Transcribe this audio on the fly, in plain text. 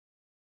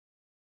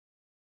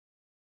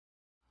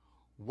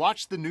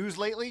Watched the news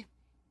lately?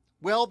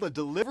 Well, the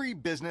delivery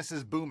business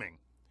is booming.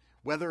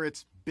 Whether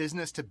it's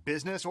business to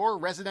business or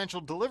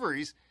residential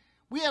deliveries,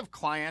 we have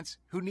clients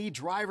who need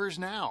drivers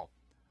now.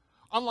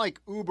 Unlike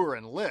Uber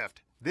and Lyft,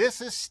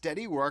 this is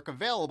steady work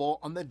available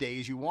on the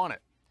days you want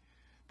it.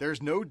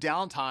 There's no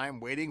downtime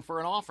waiting for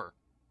an offer.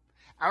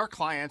 Our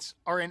clients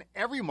are in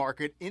every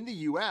market in the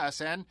U.S.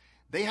 and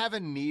they have a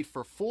need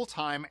for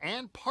full-time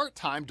and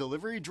part-time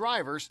delivery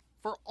drivers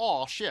for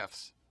all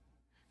shifts.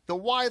 The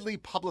widely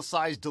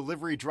publicized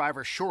delivery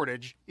driver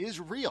shortage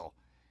is real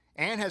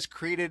and has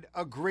created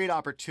a great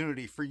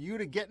opportunity for you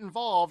to get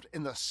involved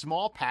in the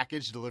small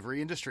package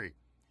delivery industry.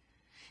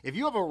 If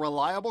you have a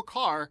reliable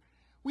car,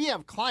 we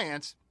have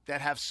clients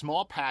that have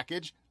small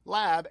package,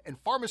 lab, and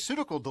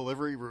pharmaceutical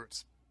delivery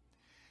routes.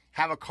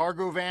 Have a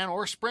cargo van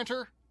or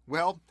sprinter?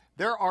 Well,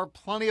 there are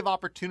plenty of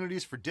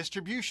opportunities for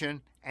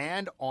distribution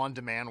and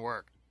on-demand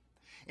work.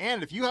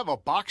 And if you have a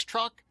box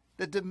truck,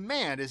 the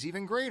demand is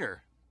even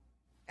greater.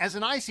 As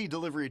an IC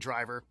delivery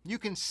driver, you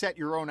can set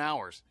your own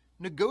hours,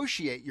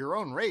 negotiate your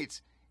own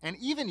rates, and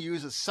even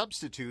use a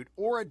substitute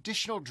or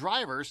additional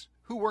drivers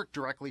who work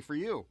directly for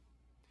you.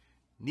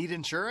 Need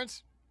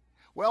insurance?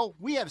 Well,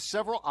 we have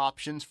several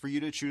options for you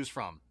to choose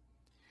from.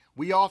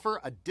 We offer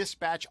a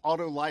dispatch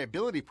auto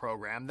liability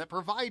program that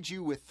provides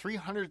you with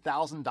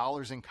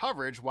 $300,000 in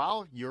coverage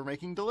while you're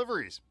making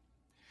deliveries.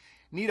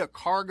 Need a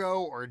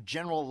cargo or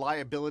general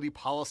liability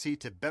policy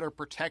to better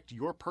protect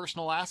your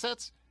personal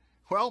assets?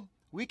 Well,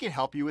 we can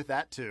help you with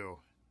that too.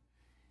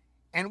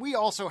 And we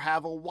also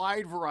have a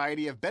wide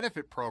variety of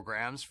benefit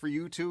programs for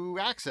you to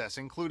access,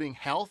 including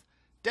health,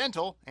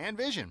 dental, and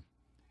vision.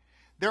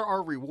 There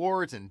are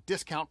rewards and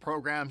discount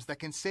programs that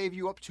can save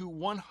you up to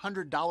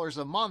 $100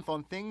 a month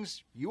on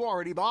things you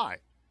already buy.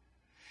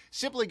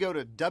 Simply go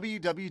to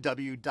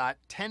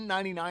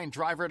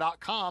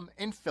www.1099driver.com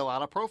and fill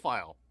out a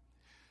profile.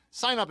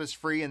 Sign up is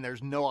free and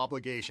there's no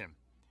obligation.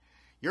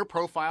 Your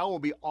profile will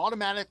be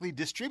automatically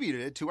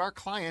distributed to our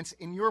clients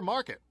in your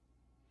market.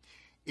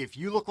 If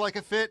you look like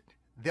a fit,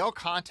 they'll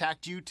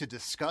contact you to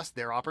discuss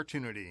their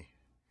opportunity.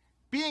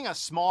 Being a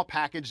small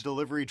package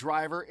delivery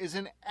driver is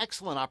an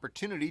excellent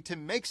opportunity to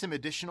make some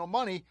additional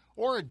money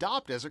or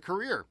adopt as a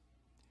career.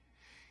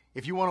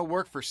 If you want to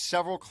work for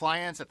several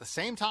clients at the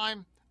same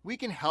time, we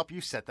can help you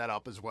set that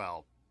up as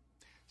well.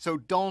 So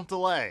don't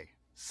delay.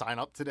 Sign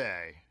up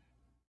today.